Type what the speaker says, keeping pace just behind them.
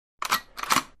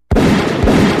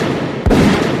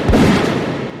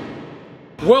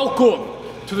Welcome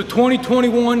to the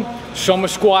 2021 Summer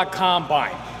Squad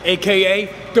Combine,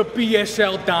 aka the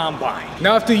BSL Combine.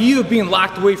 Now, after a year of being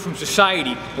locked away from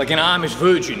society like an Amish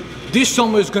virgin, this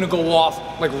summer is gonna go off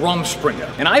like Rumspringa.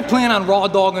 And I plan on raw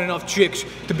dogging enough chicks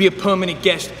to be a permanent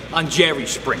guest on Jerry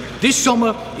Springer. This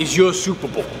summer is your Super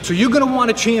Bowl, so you're gonna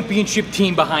want a championship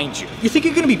team behind you. You think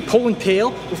you're gonna be pulling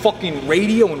tail with fucking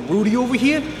Radio and Rudy over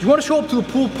here? You wanna show up to the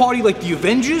pool party like the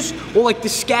Avengers or like the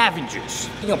Scavengers?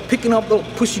 You know, picking up little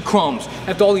pussy crumbs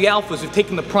after all the alphas have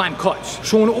taken the prime cuts.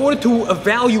 So in order to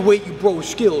evaluate you bro's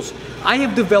skills, I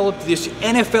have developed this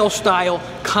NFL-style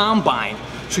combine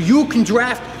so you can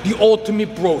draft the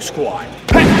ultimate bro squad.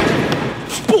 Hey,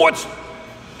 sports!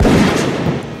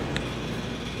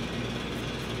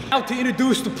 Now to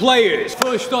introduce the players.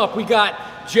 First up, we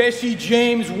got Jesse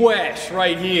James West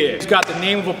right here. He's got the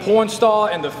name of a porn star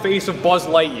and the face of Buzz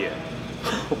Lightyear.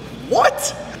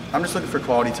 What? I'm just looking for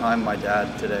quality time with my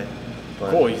dad today.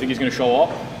 But Cool, you think he's gonna show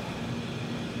up?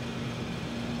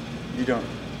 You don't?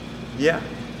 Yeah,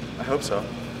 I hope so.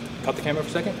 Cut the camera for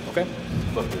a second, okay?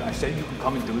 Look, dude, I said you can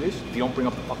come and do this if you don't bring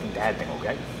up the fucking dad thing,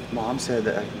 okay? Mom said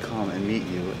that I could come and meet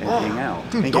you and hang out.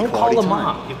 Dude, and don't get call her quality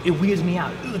mom. It weirds me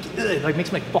out. It like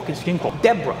makes my fucking skin crawl.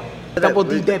 Deborah. Double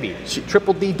D Debbie.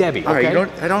 Triple D Debbie, All right,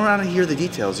 okay? I don't want to hear the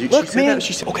details. Look, she said man. that,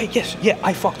 she said, okay, yes, yeah,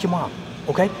 I fucked your mom,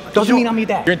 okay? Doesn't mean I'm your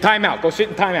dad. You're in timeout. Go sit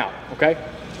in timeout, okay?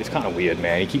 It's kind of weird,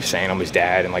 man. He keeps saying I'm his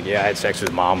dad, and like, yeah, I had sex with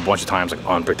his mom a bunch of times, like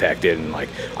unprotected, and like,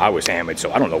 I was hammered,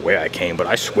 so I don't know where I came, but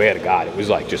I swear to God, it was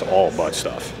like just all butt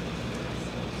stuff.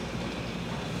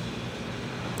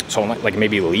 So like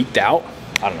maybe leaked out?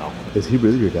 I don't know. Is he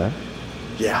really your dad?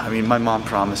 yeah, I mean, my mom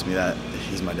promised me that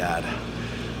he's my dad.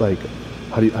 Like,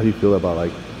 how do you feel about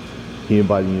like he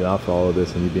inviting you out for all of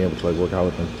this and you being able to like work out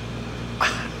with him?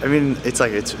 I mean, it's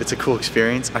a cool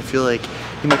experience. I feel like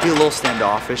he might be a little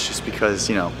standoffish just because,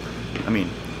 you know, I mean,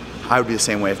 I would be the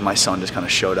same way if my son just kind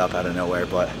of showed up out of nowhere,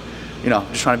 but, you know,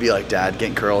 just trying to be like dad,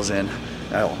 getting curls in,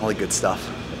 all the good stuff.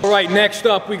 All right, next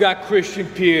up, we got Christian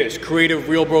Pierce, creator of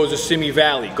Real Bros of Simi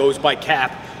Valley, goes by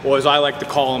Cap, or as I like to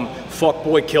call him,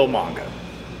 Fuckboy Killmonger.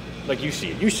 Like, you see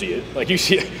it, like, you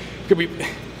see it. Could be...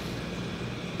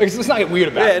 Let's not get weird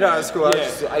about it. Yeah, no, it's cool. Yeah.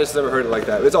 I just never heard it like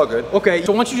that. It's all good. Okay,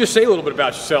 so why don't you just say a little bit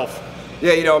about yourself?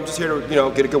 Yeah, you know, I'm just here to, you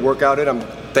know, get a good workout in. I'm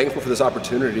thankful for this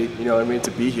opportunity, you know what I mean, to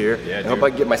be here. Yeah, I hope I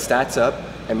can get my stats up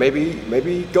and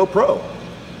maybe go pro.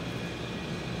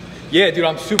 Yeah, dude,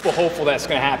 I'm super hopeful that's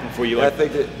gonna happen for you. Like, I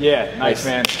think that. yeah, nice,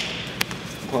 man.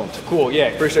 Cool, yeah.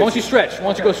 Appreciate Why don't you stretch? Why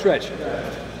don't you go stretch?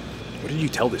 What did you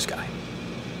tell this guy?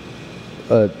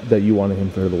 That you wanted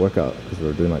him for the workout because we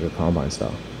were doing like a combine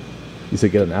style. You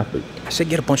said get an athlete. I said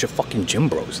get a bunch of fucking gym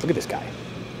bros. Look at this guy.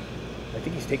 I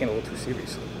think he's taking it a little too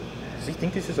seriously. Does he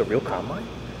think this is a real combine?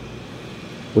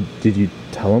 What, did you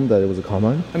tell him that it was a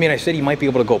combine? I mean, I said he might be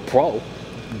able to go pro.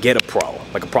 Get a pro,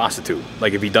 like a prostitute.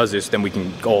 Like if he does this, then we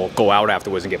can go out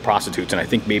afterwards and get prostitutes. And I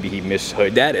think maybe he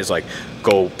misheard that as like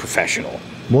go professional.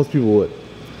 Most people would.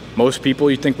 Most people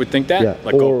you think would think that? Yeah.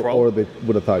 Like go pro? Or they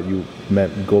would have thought you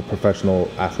meant go professional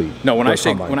athlete. No, when I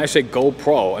combine. say go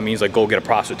pro, it means like go get a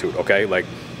prostitute, okay? Like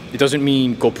it doesn't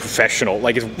mean go professional.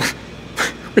 Like it's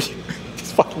this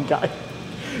fucking guy.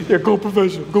 Yeah, go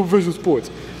professional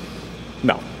sports.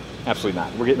 No, absolutely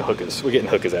not. We're getting hookers. We're getting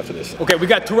hookers after this. Okay, we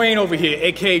got Terrain over here,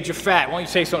 aka Jafat. Why don't you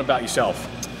say something about yourself?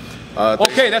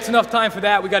 Okay, that's enough time for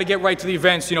that. We got to get right to the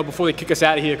events, you know, before they kick us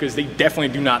out of here, because they definitely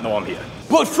do not know I'm here.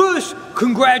 But first,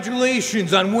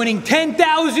 congratulations on winning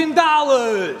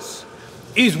 $10,000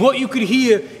 is what you could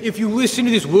hear if you listen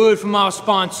to this word from our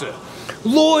sponsor,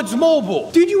 Lords Mobile.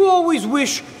 Did you always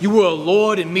wish you were a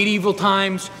lord in medieval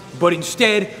times, but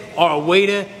instead are a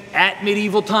waiter at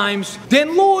medieval times?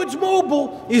 Then Lords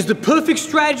Mobile is the perfect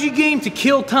strategy game to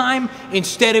kill time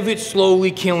instead of it slowly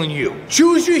killing you.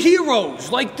 Choose your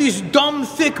heroes, like this dumb,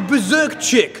 thick berserk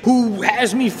chick who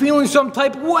has me feeling some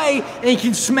type of way and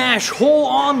can smash whole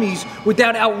armies with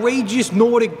that outrageous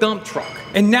Nordic dump truck.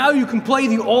 And now you can play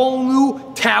the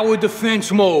all-new Tower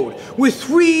Defense mode. With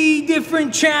 3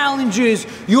 different challenges,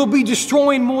 you'll be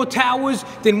destroying more towers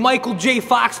than Michael J.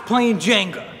 Fox playing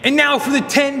Jenga. And now for the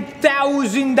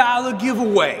 $10,000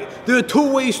 giveaway. There are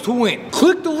 2 ways to win.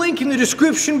 Click the link in the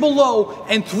description below,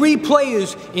 and 3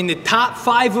 players in the top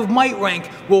 5 of Might Rank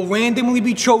will randomly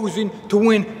be chosen to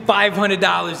win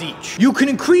 $500 each. You can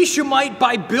increase your might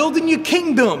by building your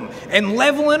kingdom and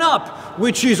leveling up,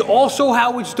 which is also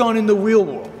how it's done in the real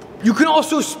world. You can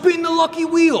also spin the lucky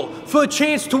wheel for a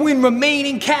chance to win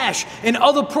remaining cash and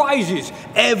other prizes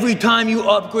every time you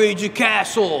upgrade your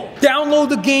castle. Download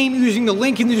the game using the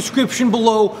link in the description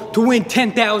below to win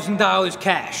 $10,000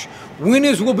 cash.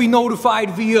 Winners will be notified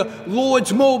via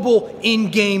Lord's Mobile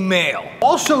in-game mail.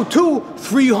 Also, two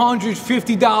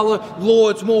 $350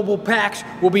 Lord's Mobile packs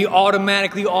will be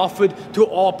automatically offered to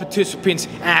all participants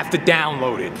after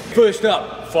downloaded. First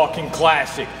up, fucking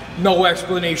classic. No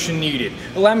explanation needed.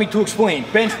 Allow me to explain.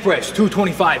 Bench press,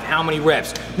 225, how many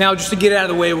reps? Now, just to get it out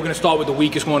of the way, we're gonna start with the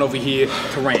weakest one over here,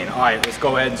 terrain. All right, let's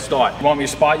go ahead and start. You want me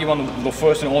to spot you on the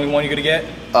first and only one you're gonna get?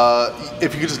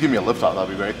 If you could just give me a lift off, that'd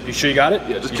be great. You sure you got it?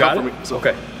 Yeah, just you cut got for it? me. So.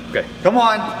 Okay, okay. Come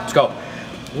on. Let's go.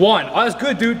 1. Oh, that's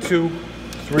good, dude. 2,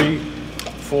 3,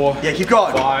 4. Yeah, keep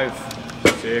going. 5,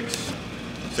 6,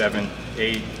 7,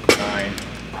 8, 9,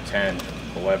 10,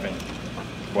 11,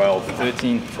 12,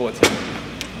 13, 14,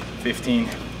 15,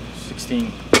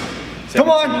 16, 17, Come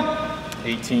on.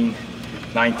 18,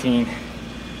 19,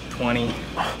 20,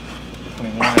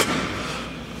 21,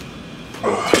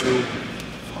 22,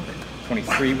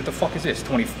 23. What the fuck is this?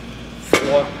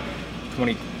 24,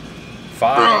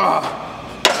 25.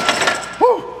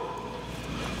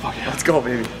 Fuck yeah. Let's go,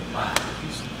 baby. Are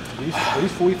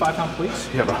these 45-pound plates?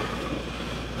 Yeah, bro.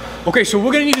 Okay, so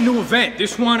we're gonna need a new event.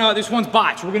 This one's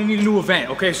botched. We're gonna need a new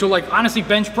event. Okay, so like honestly,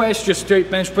 bench press, just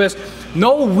straight bench press.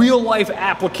 No real life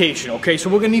application. Okay, so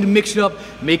we're gonna need to mix it up,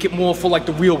 make it more for like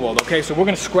the real world. Okay, so we're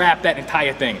gonna scrap that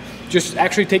entire thing. Just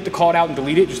actually take the card out and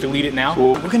delete it. Just delete it now.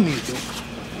 Cool. We're gonna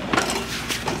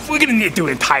need to do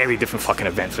an entirely different fucking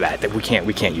event for that. That we can't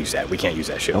use that. We can't use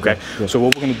that shit. Okay. Yeah. So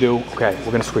what we're gonna do? Okay,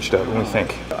 we're gonna switch to. What do we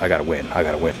think? I gotta win.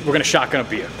 We're gonna shotgun a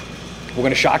beer. We're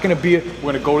gonna shotgun a beer,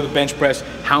 we're gonna go to the bench press.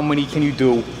 How many can you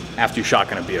do after you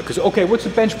shotgun a beer? Because, okay, what's the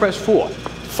bench press for?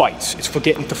 Fights, it's for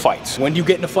getting into fights. When do you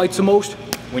get into fights the most?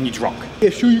 When you're drunk. Yeah,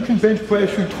 sure you can bench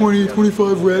press your 20,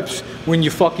 25 reps when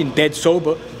you're fucking dead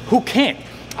sober. Who can't?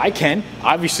 I can,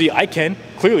 obviously I can,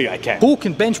 clearly I can. Who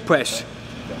can bench press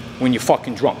when you're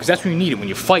fucking drunk? Because that's when you need it, when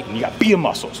you're fighting, you got beer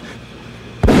muscles.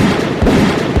 All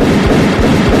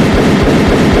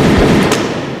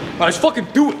right, let's fucking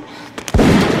do it.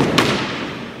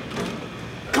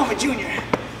 Come Junior.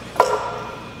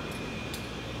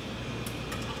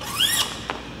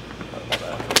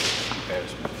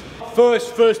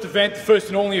 First event, the first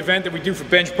and only event that we do for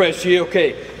bench press here.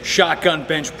 Okay, shotgun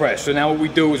bench press. So now what we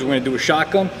do is we're gonna do a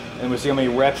shotgun and we'll see how many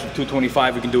reps of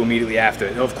 225 we can do immediately after.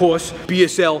 And of course,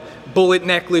 BSL, bullet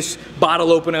necklace,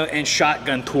 bottle opener, and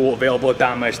shotgun tool available at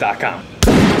donmess.com.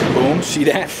 Boom, see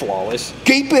that? Flawless.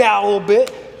 Keep it out a little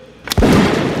bit.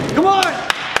 Come on!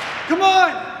 Come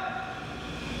on!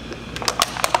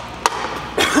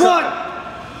 Come on!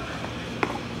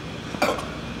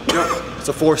 It's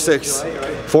a 4.6,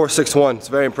 4.61. It's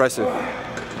very impressive.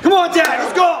 Come on, Dad,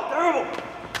 let's go!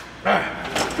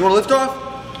 You wanna lift off?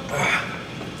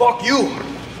 Fuck you.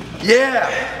 Yeah.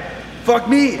 Fuck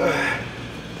me.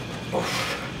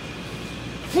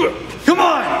 Come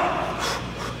on!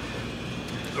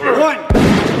 1,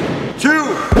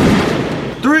 2,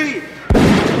 3,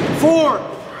 4,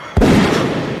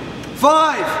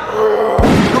 5.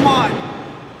 Come on.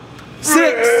 6,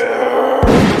 7.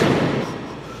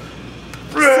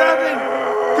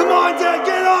 Come on, Dad,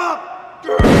 get up!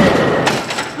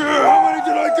 How many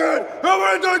did I get? How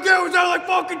many did I get? Was that like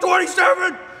fucking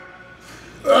 27?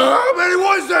 How many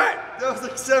was that? That was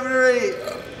like 7 or 8.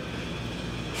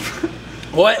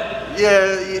 What?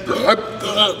 Yeah,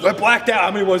 I blacked out.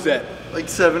 How many was that? like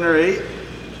 7 or 8.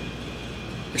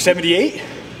 78?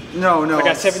 No. I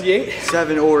got 78?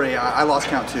 7 or 8. I lost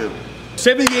count too.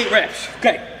 78 reps.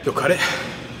 Okay. You'll cut it?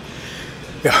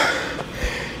 Yeah.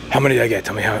 How many did I get?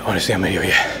 Tell me honestly how many did I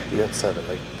get? You got 7,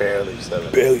 like barely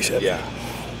 7. Barely 7? Yeah.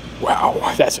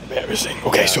 Wow, that's embarrassing.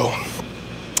 Okay, so,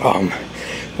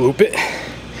 loop it.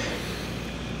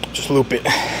 Just loop it.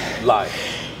 Live.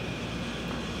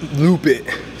 Loop it.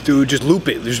 Dude, just loop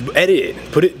it. Just edit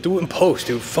it. Do it in post,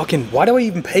 dude. Fucking, why do I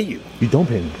even pay you? You don't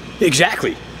pay me.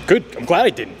 Exactly. Good. I'm glad I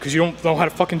didn't, because you don't know how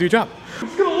to fucking do your job. I'm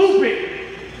just gonna loop it.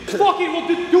 Fucking, well,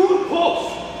 do it in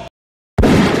post.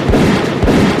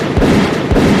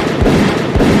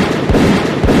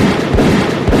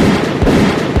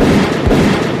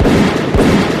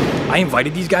 I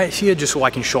invited these guys here just so I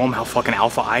can show them how fucking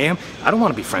alpha I am. I don't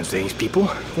want to be friends with these people.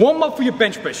 Warm up for your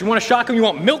bench press. You want a shotgun? You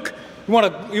want milk? You want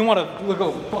a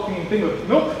little fucking thing of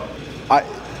milk?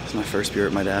 It's my first beer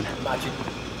with my dad. Not your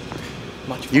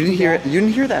You didn't hear it? You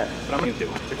didn't hear that? What I'm gonna do?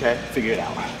 Okay, figure it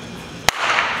out.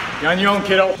 You're on your own,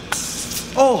 kiddo.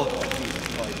 Oh!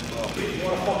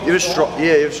 You have a straw?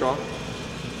 Yeah, you have a straw.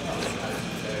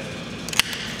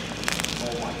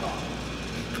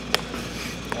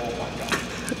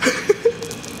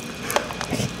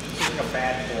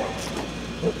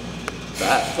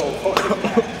 So fucking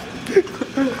bad.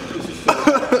 This is so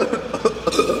bad.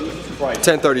 Jesus Christ.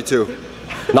 10:32.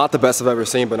 Not the best I've ever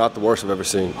seen, but not the worst I've ever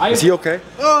seen. Is he okay?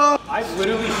 I've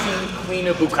literally seen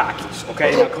cleaner bukakis.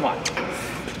 Okay, now come on.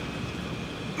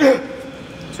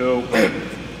 2,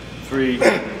 3,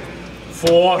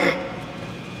 4,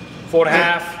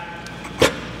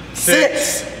 4.5,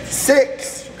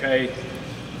 6. Okay.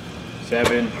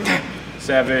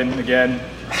 7 again.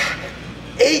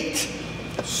 8.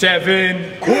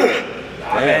 7. Cool.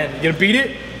 Man, you gonna beat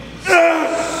it?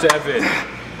 7.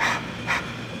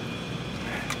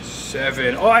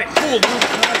 7. All right, cool, dude.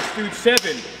 Nice, dude.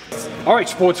 7. All right,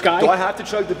 sports guy. Do I have to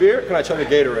chug the beer or can I chug a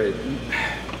Gatorade?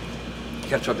 You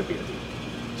gotta chug the beer.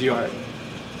 Do you?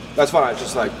 That's fine. I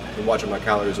just like been watching my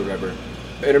calories or whatever.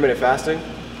 Intermittent fasting,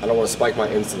 I don't want to spike my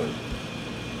insulin.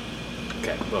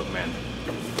 Okay, look, man.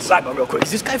 Sidebar real quick.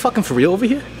 Is this guy fucking for real over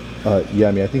here? Yeah,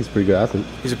 I mean, I think he's a pretty good athlete.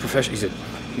 He's a professional.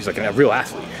 He's like a real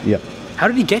athlete. Yeah. How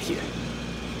did he get here?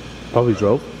 Probably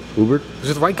drove, Ubered. Was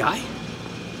it the right guy?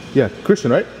 Yeah,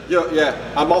 Christian, right? Yeah.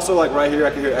 I'm also like right here.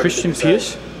 I can hear Christian everything you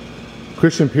Pierce? say.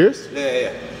 Christian Pierce?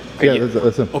 Yeah. Yeah, yeah.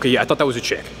 that's him. Okay, yeah, I thought that was a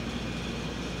chick.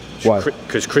 Why?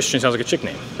 Because Christian sounds like a chick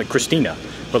name, like Christina,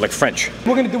 but like French.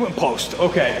 We're gonna do it in post.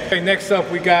 Okay, next up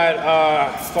we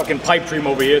got fucking Pipe Dream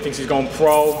over here. Thinks he's going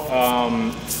pro.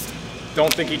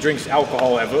 Don't think he drinks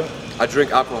alcohol ever. I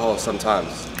drink alcohol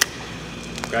sometimes.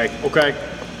 Okay.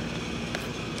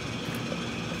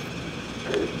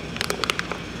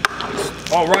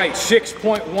 All right,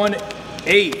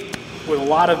 6.18 with a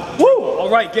lot of. Woo! All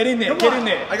right, get in there. Get in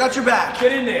there. I got your back.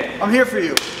 Get in there. I'm here for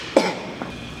you.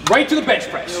 Right to the bench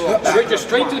press.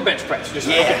 Straight to the bench press. Just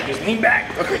lean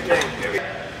back. Okay.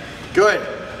 Good.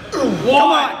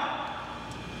 1,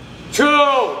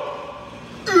 2,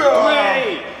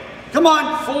 3, Come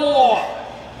on. 4,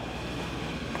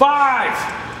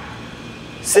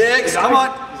 5. 6. Come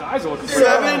on. His eyes are looking pretty.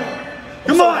 7.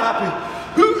 Come on.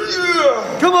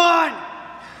 Come on.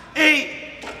 8.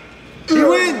 He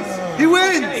wins. He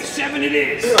wins. Okay, 7 it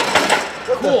is.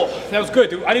 Cool. That was good,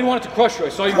 dude. I didn't want it to crush you. I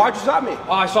saw you. Why'd you stop me?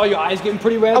 Oh, I saw your eyes getting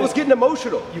pretty red. I was getting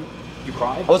emotional. You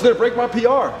cried? I was gonna break my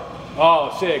PR.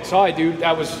 Oh, sick. Sorry, dude.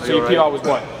 That was. So your PR was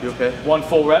what? You okay? 1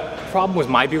 full rep. Problem was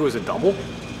my beer was a double.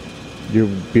 Your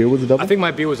beer was a double? I think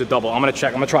my beer was a double. I'm gonna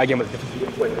check. I'm gonna try again with a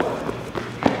different beer.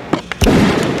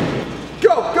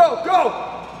 Go!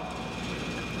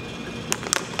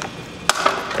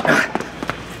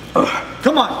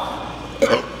 Come on.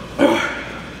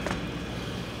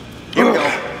 Here we go.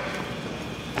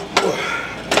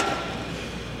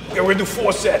 Okay, we're gonna do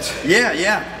 4 sets.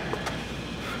 Yeah.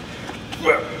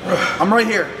 I'm right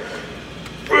here.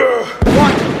 1,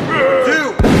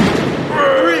 2,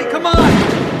 3. Come on.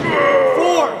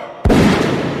 4,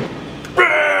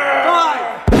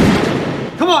 5.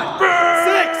 Come on. 6.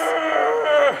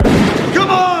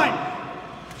 Come on.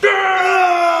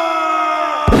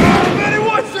 How many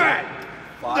was that?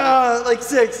 Like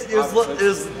 6. It was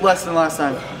less than last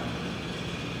time.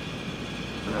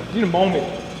 Need a moment.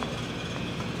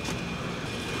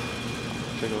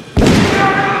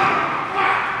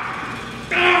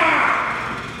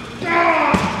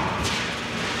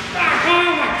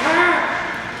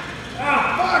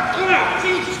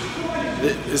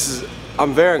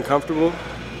 I'm very uncomfortable,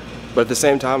 but at the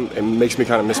same time, it makes me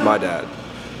kind of miss my dad,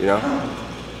 you know?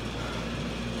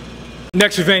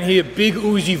 Next event here, Big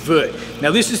Uzi Vert.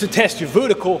 Now this is to test your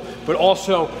vertical, but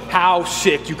also how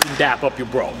sick you can dap up your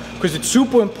bro. Because it's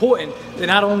super important that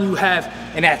not only you have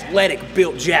an athletic,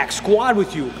 built jack squad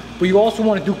with you, but you also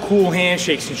want to do cool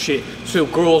handshakes and shit, so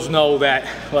girls know that,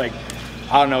 like,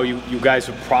 I don't know, you guys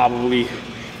have probably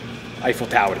Eiffel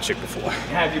Towered a chick before.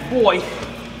 Have your boy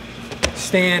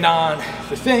stand on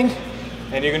the thing,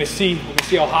 and you're gonna see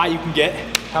how high you can get,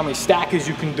 how many stackers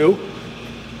you can do,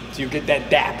 so you get that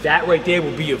dap. That right there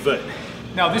will be your vert.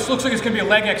 Now this looks like it's gonna be a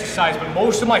leg exercise, but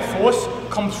most of my force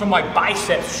comes from my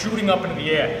biceps shooting up into the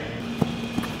air.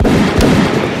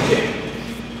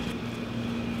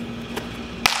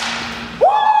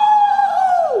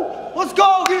 Woo! Let's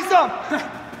go. Give me some.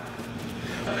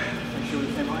 Make sure we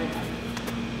same height.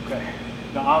 Okay.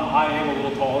 Now I am a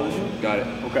little taller than you. Got it.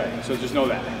 Okay, so just know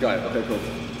that. Got it. Okay, cool.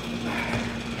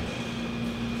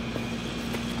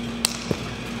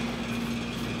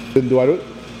 Then do I do it?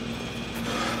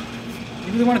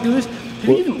 You really want to do this? Have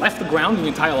you even left the ground in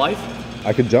your entire life?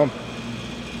 I could jump.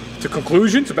 To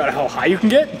conclusions about how high you can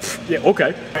get? Yeah, okay.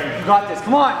 You got this.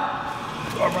 Come on.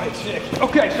 All right, sick.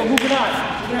 Okay, so moving on.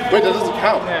 Wait, that doesn't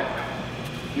count. Yeah,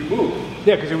 You moved.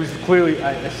 because it was clearly,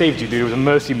 I saved you, dude. It was a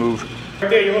mercy move. Right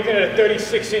there, you're looking at a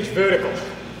 36-inch vertical.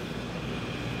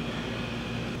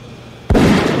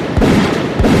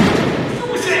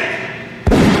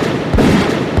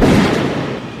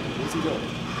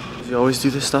 Does he always do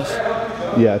this stuff?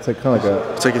 Yeah, it's like kind of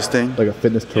like It's like his thing. a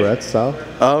fitness Tourette style.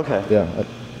 Oh, okay. Yeah.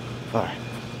 All right.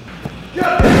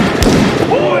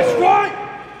 Oh, that's right!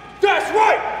 That's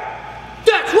right!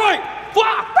 That's right!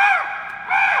 Fly!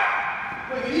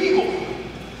 Like an eagle.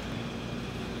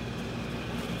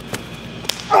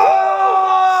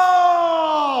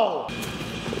 Oh!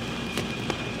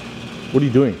 What are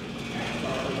you doing?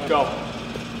 Go.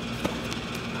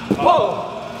 Whoa!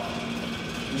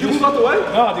 Did you move out the way?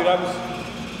 No, dude, I was.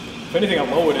 If anything, I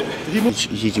lowered it. He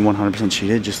 100%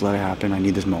 cheated. Just let it happen. I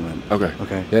need this moment. Okay.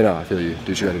 Okay. Yeah, no, I feel you.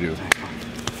 Do what you gotta do.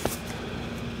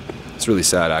 It's really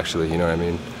sad, actually. You know what I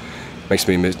mean? Makes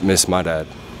me miss my dad.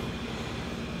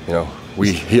 You know,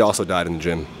 he also died in the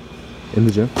gym. In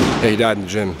the gym? Yeah, he died in the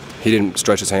gym. He didn't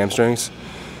stretch his hamstrings,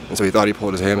 and so he thought he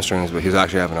pulled his hamstrings, but he was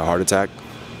actually having a heart attack.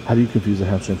 How do you confuse a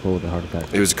hamstring pull with a heart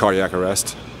attack? It was a cardiac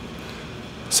arrest.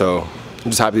 So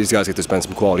I'm just happy these guys get to spend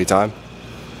some quality time.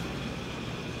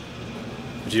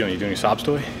 What you doing? You doing your sob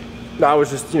story? No, I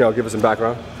was just, give us some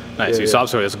background. Nice. Yeah, Your sob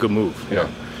story, that's a good move. You Yeah. know?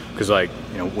 Because, like,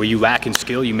 where you lack in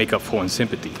skill, you make up for in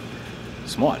sympathy.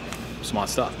 Smart. Smart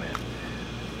stuff, man.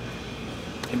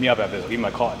 Hit me up after this. I'll give you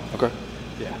my card. Okay.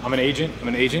 Yeah. I'm an agent and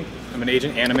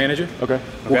a manager. Okay.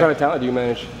 What kind of talent do you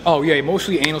manage? Oh, yeah.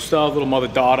 Mostly anal stuff, little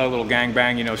mother-daughter, little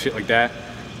gangbang, shit like that.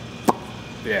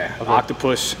 Yeah. Okay.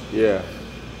 Octopus. Yeah.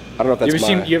 I don't know if that's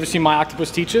You ever seen My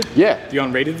Octopus Teacher? Yeah. The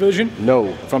unrated version?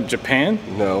 No. From Japan?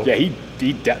 No. Yeah,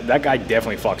 that guy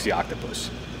definitely fucks the octopus.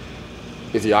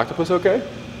 Is the octopus okay?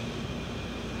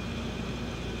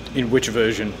 In which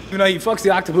version? He fucks the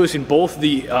octopus in both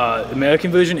the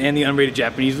American version and the unrated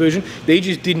Japanese version. They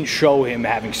just didn't show him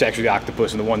having sex with the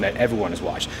octopus in the one that everyone has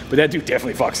watched. But that dude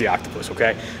definitely fucks the octopus,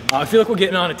 okay? I feel like we're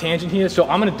getting on a tangent here, so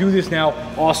I'm gonna do this now.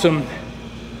 Awesome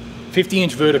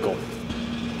 50-inch vertical.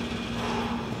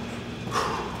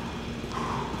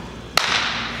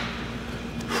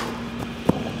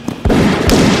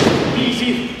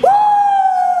 Easy.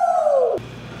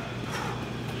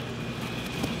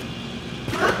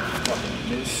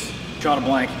 Draw a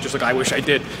blank, just like I wish I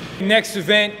did. Next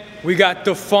event, we got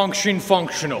the function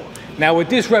functional. Now what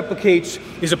this replicates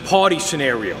is a party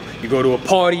scenario. You go to a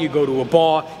party, you go to a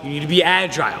bar, you need to be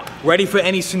agile, ready for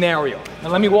any scenario. Now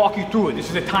let me walk you through it. This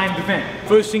is a timed event.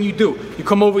 First thing you do, you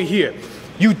come over here.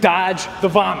 You dodge the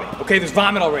vomit. Okay, there's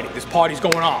vomit already. This party's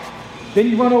going off. Then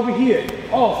you run over here.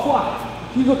 Oh,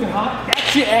 fuck. She's looking hot.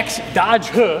 That's your ex. Dodge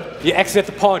her. Your ex is at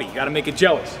the party. You gotta make it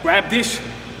jealous. Grab this.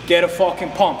 Get a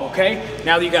fucking pump, okay?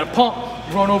 Now that you got a pump,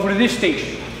 you run over to this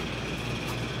station.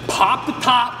 Pop the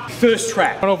top, thirst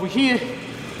trap. Run over here,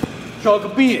 chug a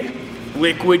beer.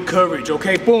 Liquid courage,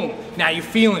 okay? Boom. Now you're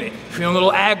feeling it. Feeling a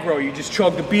little aggro. You just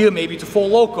chugged a beer, maybe it's a full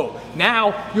loco.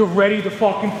 Now you're ready to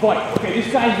fucking fight. Okay,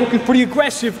 this guy's looking pretty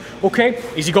aggressive, okay?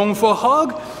 Is he going for a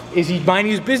hug? Is he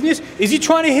minding his business? Is he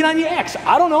trying to hit on your ex?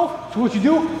 I don't know. So what you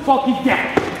do? Fucking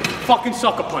down. Fucking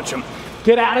sucker punch him.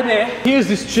 Get out of there. Here's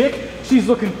this chick. She's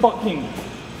looking fucking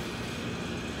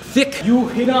thick. You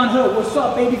hit on her. What's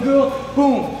up, baby girl?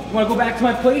 Boom. You wanna go back to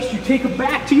my place? You take her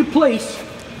back to your place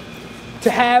to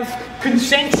have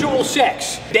consensual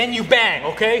sex. Then you bang,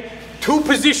 okay? 2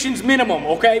 positions minimum,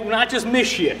 okay? We're not just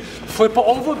miss here. Flip her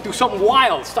over, do something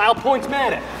wild. Style points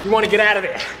matter. You wanna get out of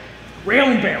there.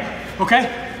 Railing bail, okay?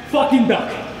 Fucking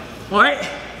duck, all right?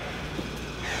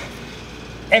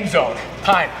 End zone,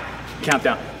 time.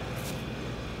 Countdown.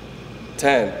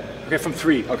 10. Okay, from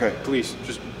 3. Okay. Please,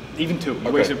 just even 2. You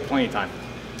Okay. wasted plenty of time.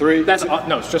 3. That's,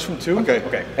 no, it's just from 2? Okay.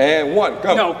 Okay. And 1,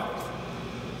 go. No.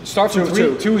 Start from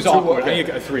 3. 2 is 2, awkward. okay. I need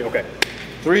a 3, okay.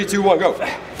 3, 2, 1, go.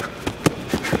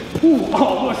 Ooh,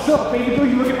 oh, what's up, baby girl?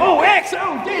 You looking, oh, X,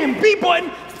 oh, damn, B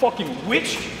button. Fucking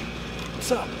witch.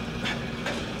 What's up?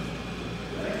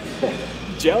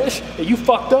 Jealous? Hey, you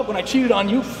fucked up when I cheated on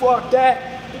you. Fuck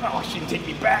that. Oh, she didn't take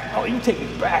me back. Oh, you take me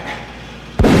back.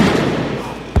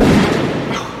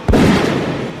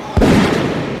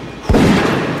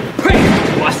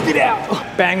 Bam, bust it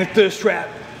out. Bang the thirst trap.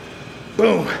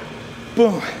 Boom,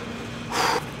 boom.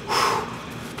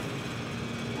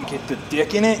 Get the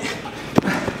dick in it.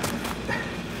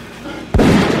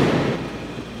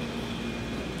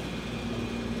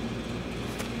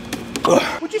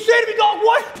 What'd you say to me, dog?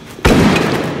 What?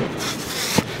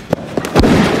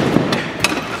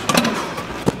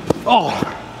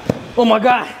 Oh my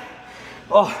God.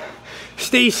 Oh,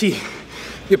 Stacy,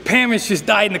 your parents just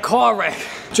died in a car wreck.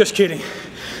 Just kidding.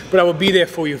 But I would be there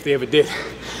for you if they ever did.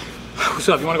 What's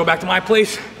up? You want to go back to my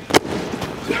place?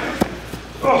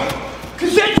 Oh,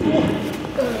 consensual.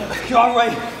 You all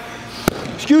right?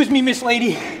 Excuse me, Miss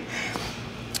Lady.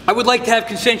 I would like to have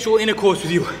consensual intercourse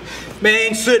with you. May I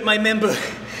insert my member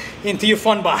into your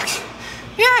fun box?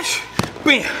 Yes.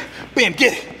 Bam, bam,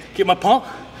 get it. Get my pump.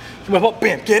 Get my pump.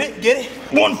 Bam. Get it. Get it.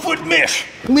 1 foot mesh.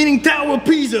 Leaning tower of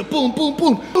Pisa. Boom, boom,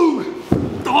 boom. Ooh.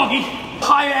 Doggy.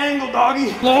 Higher angle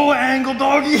doggy. Lower angle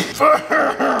doggy.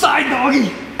 Side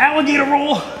doggy. Alligator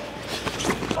roll.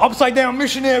 Upside down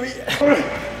missionary.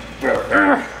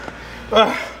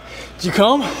 You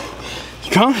come?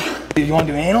 You come? You want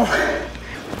to do anal?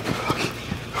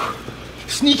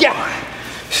 Sneak out.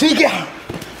 Sneak out.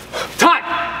 Time.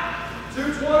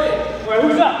 2:20. Wait,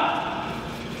 who's up?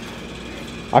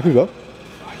 I could go.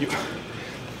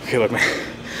 Okay, look, man.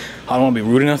 I don't want to be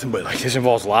rude or nothing, but like this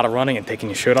involves a lot of running and taking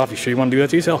your shirt off. You sure you want to do that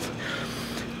to yourself?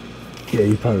 Yeah,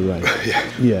 you're probably right.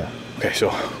 Yeah. Okay,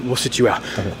 so we'll sit you out.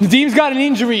 Okay. Nadeem's got an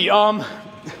injury.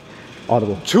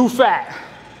 Audible. Too fat.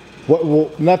 What?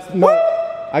 Well, that's no.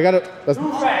 I got it. That's.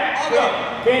 Too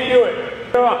fat. Can't do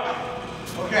it. Go up.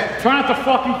 Okay. Try not to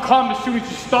fucking come as soon as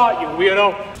you start, you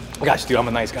weirdo. Gosh, dude, I'm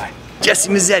a nice guy. Jesse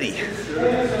Mazzetti.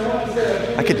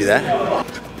 I could do that.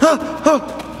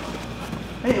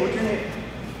 Hey, what's your name?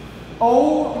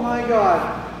 Oh my God.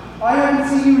 I haven't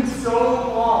seen you in so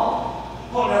long.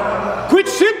 Oh, no. Quit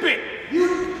simping!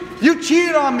 You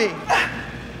cheated on me.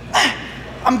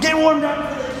 I'm getting warmed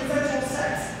up for the consensual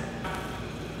sex.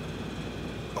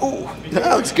 Oh,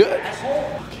 that looks good.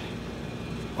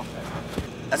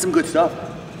 That's some good stuff.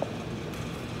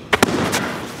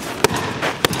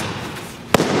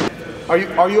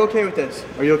 Are you okay with this?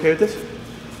 Are you okay with this?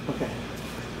 Okay.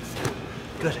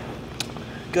 Good.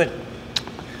 Good.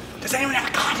 Does anyone have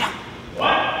a condom?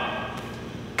 What?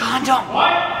 Condom.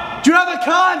 What? Do you have a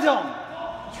condom?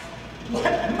 What?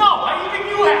 No, I even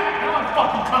you have. I don't have a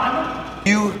fucking condom.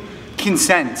 You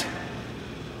consent.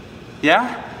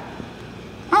 Yeah?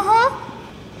 Uh-huh.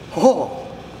 Oh.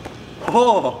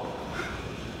 Oh.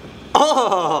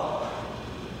 Oh.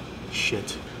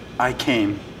 Shit. I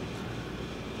came.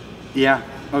 Yeah,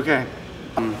 okay.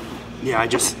 Yeah,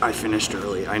 I finished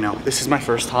early, I know. This is my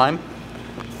first time.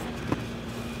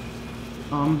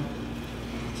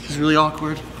 This is really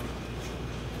awkward.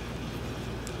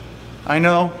 I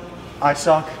know, I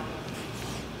suck.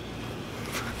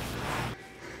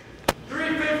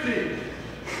 350.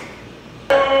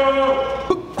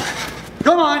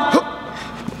 Come on!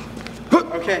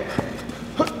 Okay.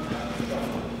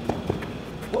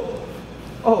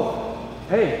 Oh,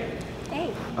 hey.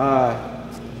 Hey, How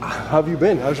have you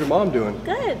been? How's your mom doing?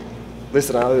 good.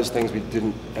 Listen, I know there's things we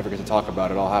didn't ever get to talk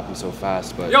about. It all happened so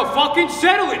fast, but... Yo, fucking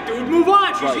settle it, dude. Move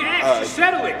on. She's your ex. Just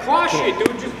settle it. Cross it,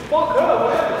 dude. Just fuck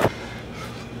her.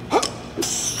 What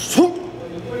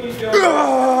are you doing?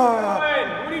 What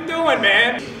are you doing,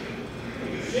 man?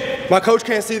 My coach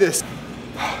can't see this.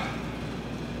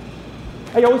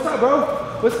 Hey, yo, what's up, bro?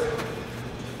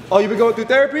 Oh, you been going through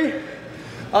therapy?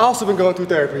 I also been going through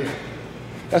therapy.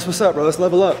 That's what's up, bro. Let's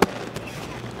level up.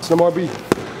 It's no more beef.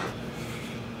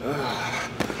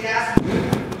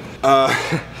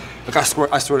 Look, I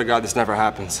swear to God, this never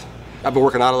happens. I've been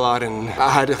working out a lot and I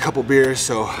had a couple beers,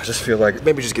 so I just feel like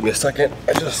maybe just give me a second.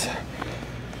 I just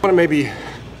want to maybe,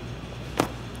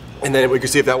 and then we can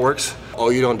see if that works. Oh,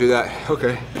 you don't do that?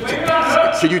 Okay.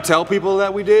 Should you tell people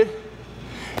that we did?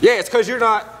 Yeah, it's because you're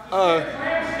not,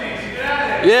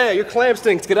 yeah, your clam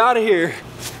stinks. Get out of here.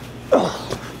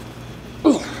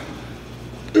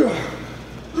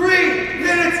 3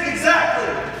 minutes exactly!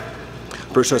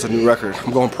 Pretty sure it's a new record.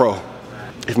 I'm going pro.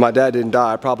 If my dad didn't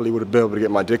die, I probably would have been able to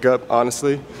get my dick up,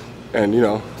 honestly, and, you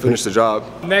know, finish the job.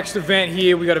 Next event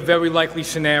here, we got a very likely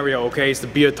scenario, okay? It's the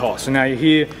beer toss. So now you're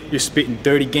here, you're spitting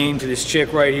dirty game to this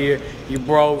chick right here. You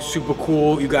bro, super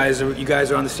cool. You guys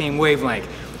are on the same wavelength.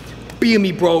 Beer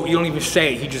me, bro. You don't even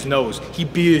say it. He just knows. He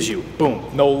beers you. Boom.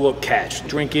 No look catch.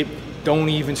 Drink it. Don't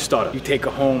even stutter. You take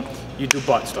her home. You do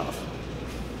butt stuff.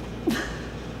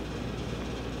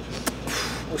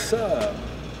 What's up?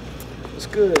 What's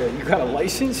good? You got a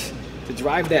license to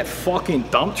drive that fucking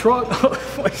dump truck?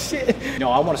 What shit?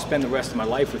 No, I want to spend the rest of my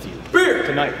life with you. Beer!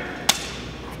 Tonight.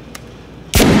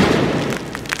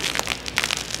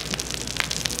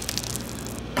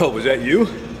 Oh, was that you?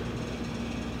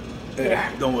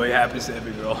 Yeah, don't worry, it happens to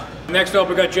every girl. Next up,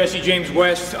 we got Jesse James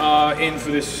West in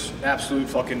for this absolute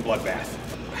fucking bloodbath.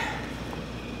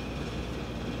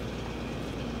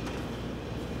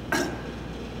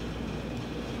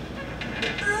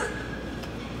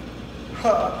 No,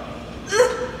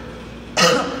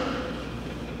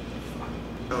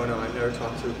 I've never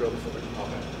talked to a girl before.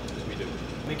 Okay, because we do.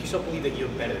 Make yourself believe that you're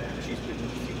better than her. She's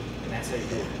beneath you, and that's how you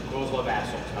do it. Girls love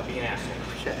assholes. I'll be an asshole.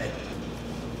 Okay.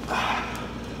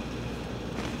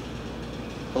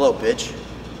 Hello, bitch.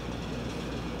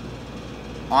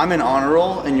 I'm an honor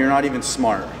roll and you're not even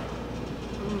smart.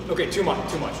 Okay, too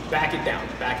much, too much. Back it down,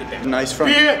 back it down. Nice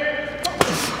front. Beer!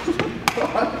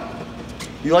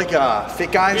 You like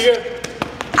fit guys? Beer.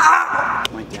 Ah!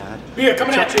 My dad. Beer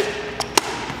coming at you.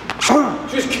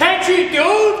 Just catch it,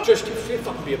 dude. Just give me a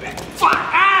fucking beer back. Fuck.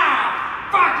 Ah!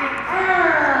 Fucking.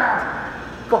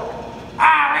 Ah! Go.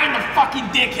 Ah! Right in the fucking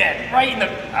dickhead. Right in the.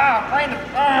 Ah! Right in the.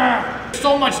 Ah!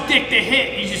 So much dick to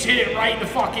hit. You just hit it right in the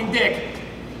fucking dick.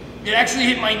 It actually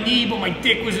hit my knee, but my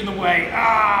dick was in the way.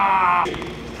 Ah!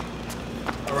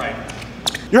 All right.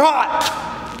 You're hot!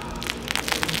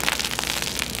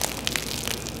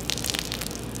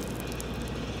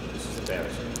 This is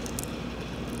embarrassing.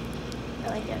 I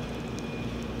like it.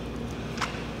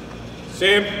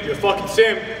 Sim, you're fucking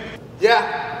Sim.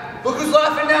 Yeah. Look who's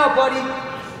laughing now, buddy.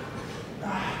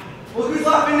 Look who's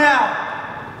laughing now.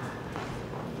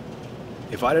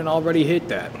 If I didn't already hit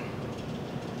that,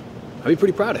 I'd be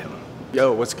pretty proud of him.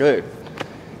 Yo, what's good?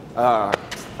 I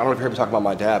don't know if you heard me talk about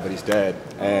my dad, but he's dead.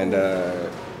 And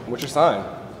what's your sign?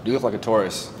 You look like a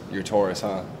Taurus. You're a Taurus,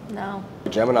 huh? No.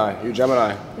 You're Gemini. You're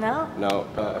Gemini. No? No.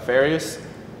 Aquarius?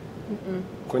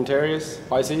 Quintarius?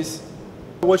 Pisces?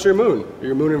 What's your moon?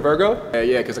 Your moon in Virgo?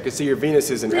 Yeah, because I can see your Venus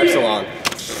is in Epsilon.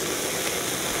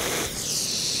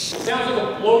 Sounds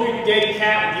like a bloated dead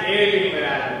cat with the air being let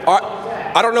out of it. All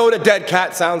right, I don't know what a dead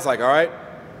cat sounds like, all right?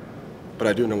 But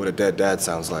I do know what a dead dad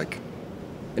sounds like.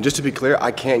 And just to be clear,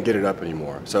 I can't get it up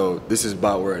anymore. So this is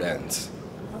about where it ends.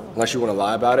 Unless you want to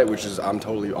lie about it, which is I'm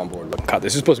totally on board with. God,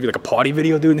 this is supposed to be like a party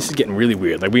video, dude. And this is getting really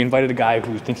weird. Like we invited a guy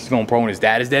who thinks he's going pro and his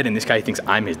dad is dead, and this guy thinks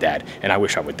I'm his dad, and I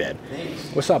wish I were dead.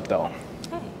 Thanks. What's up, though?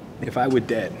 Hey. If I were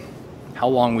dead, how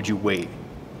long would you wait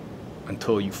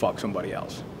until you fuck somebody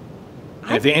else?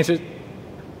 And if the answer,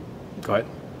 go ahead.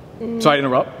 Sorry to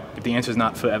interrupt. If the answer is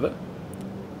not forever,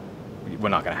 we're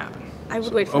not gonna happen. I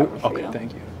would wait for Okay,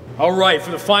 thank you. All right,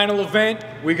 for the final event,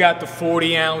 we got the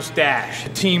 40-ounce dash,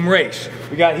 team race.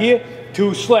 We got here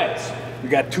 2 sleds. We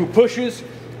got 2 pushers.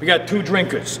 We got 2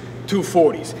 drinkers, 2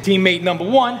 40s. Teammate number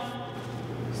 1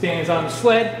 stands on the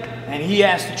sled, and he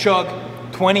has to chug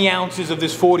 20 ounces of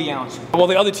this 40 ounce while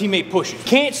the other teammate pushes.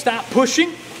 Can't stop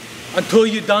pushing until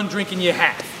you're done drinking your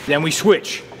half. Then we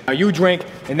switch. Now you drink,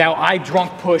 and now I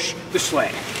drunk push the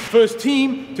sled. First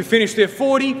team to finish their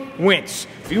 40 wins.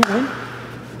 If you win,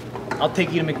 I'll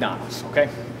take you to McDonald's, okay?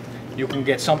 You can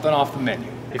get something off the menu.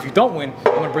 If you don't win,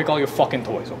 I'm gonna break all your fucking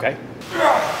toys, okay?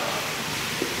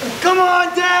 Come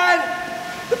on,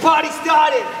 Dad! The party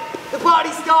started! The party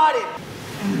started!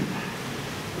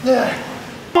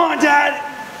 Come on, Dad!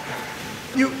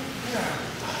 You...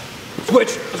 Switch!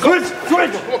 Switch!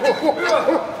 Switch!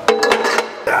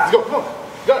 Let's go, come on.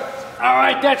 Got it. All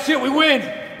right, that's it, we win.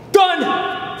 Done!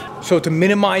 So to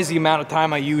minimize the amount of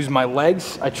time I use my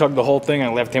legs, I chugged the whole thing. I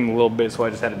left him a little bit, so I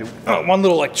just had to do one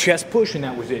little like chest push, and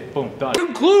that was it. Boom, done.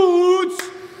 Concludes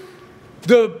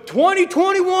the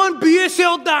 2021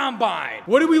 BSL Combine.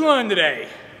 What did we learn today?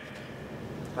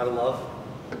 How to love.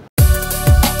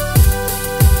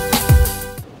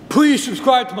 Please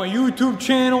subscribe to my YouTube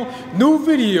channel. New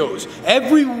videos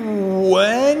every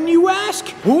when you ask?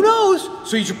 Who knows?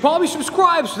 So you should probably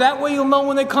subscribe so that way you'll know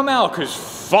when they come out, because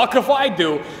fuck if I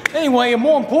do. Anyway, and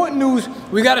more important news,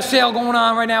 we got a sale going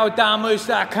on right now at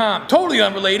DonMerch.com. Totally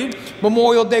unrelated.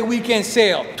 Memorial Day weekend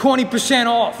sale. 20%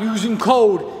 off using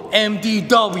code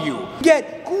MDW.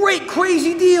 Get great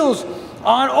crazy deals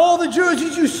on all the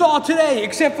jerseys you saw today,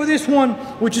 except for this one,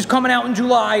 which is coming out in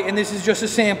July, and this is just a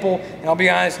sample. And I'll be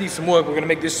honest, needs some work. We're gonna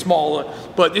make this smaller,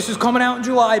 but this is coming out in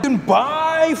July. You can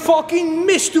buy fucking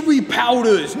mystery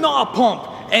powders, Nah Pump,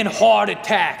 and Heart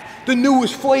Attack. The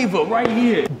newest flavor right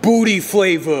here. Booty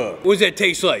flavor. What does that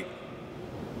taste like?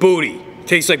 Booty.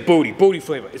 Tastes like booty. Booty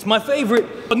flavor. It's my favorite.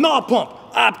 Nah Pump,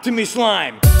 Optimus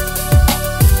Lime.